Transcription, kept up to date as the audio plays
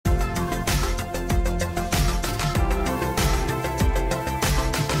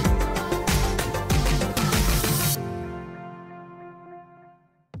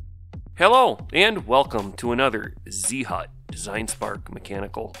Hello and welcome to another Z-Hut DesignSpark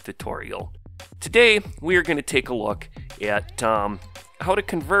mechanical tutorial. Today we are going to take a look at how to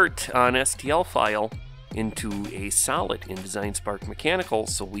convert an STL file into a solid in DesignSpark Mechanical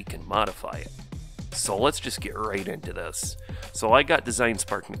so we can modify it. So let's just get right into this. So I got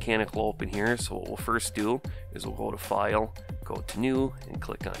DesignSpark Mechanical open here, so what we'll first do is we'll go to File, go to New, and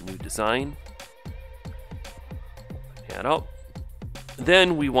click on New Design. Add up.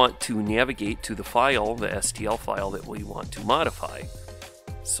 Then we want to navigate to the file, the STL file that we want to modify.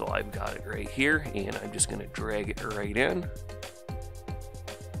 So I've got it right here, and I'm just going to drag it right in.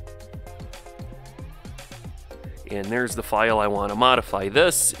 And there's the file I want to modify.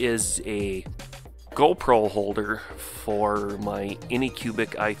 This is a GoPro holder for my Anycubic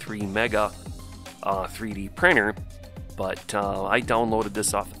i3 Mega 3D printer. But I downloaded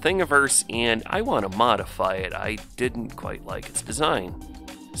this off of Thingiverse and I want to modify it. I didn't quite like its design.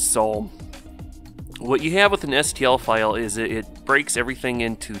 So what you have with an STL file is it breaks everything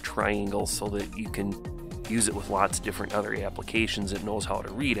into triangles so that you can use it with lots of different other applications. It knows how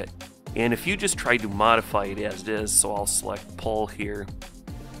to read it. And if you just try to modify it as it is, so I'll select pull here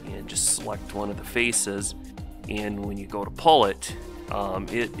and just select one of the faces, and when you go to pull it,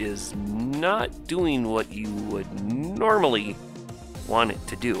 it is not doing what you would normally want it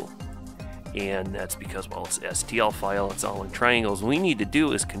to do. And that's because, well, it's an STL file, it's all in triangles. What we need to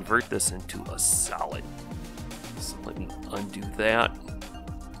do is convert this into a solid. So let me undo that.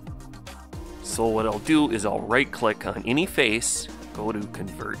 So what I'll do is I'll right click on any face, go to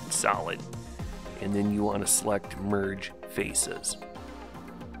convert solid, and then you want to select merge faces.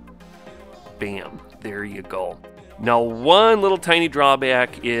 Bam, there you go. Now, one little tiny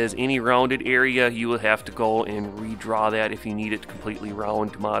drawback is any rounded area, you will have to go and redraw that if you need it completely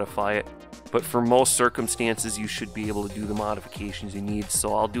round to modify it. But for most circumstances, you should be able to do the modifications you need.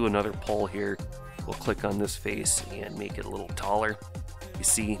 So I'll do another pull here. We'll click on this face and make it a little taller. You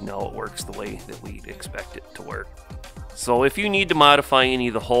see, now it works the way that we'd expect it to work. So if you need to modify any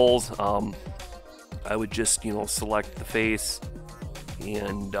of the holes, I would just, select the face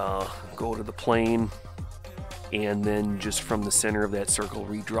and go to the plane. And then just from the center of that circle,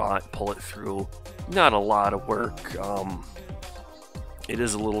 redraw it, pull it through. Not a lot of work. It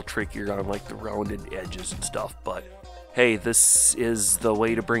is a little trickier on like the rounded edges and stuff, but hey, this is the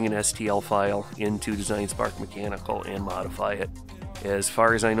way to bring an STL file into DesignSpark Mechanical and modify it. As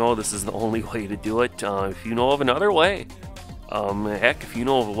far as I know, this is the only way to do it. If you know of another way, heck, if you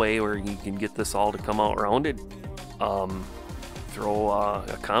know of a way where you can get this all to come out rounded, throw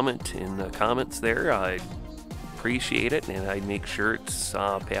a comment in the comments there. I'd appreciate it, and I'd make sure it's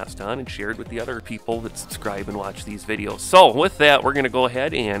passed on and shared with the other people that subscribe and watch these videos. So with that, we're going to go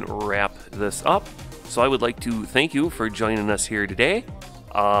ahead and wrap this up. So I would like to thank you for joining us here today.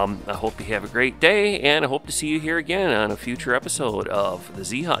 I hope you have a great day, and I hope to see you here again on a future episode of the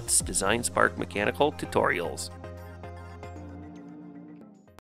Z-Hut's DesignSpark Mechanical Tutorials.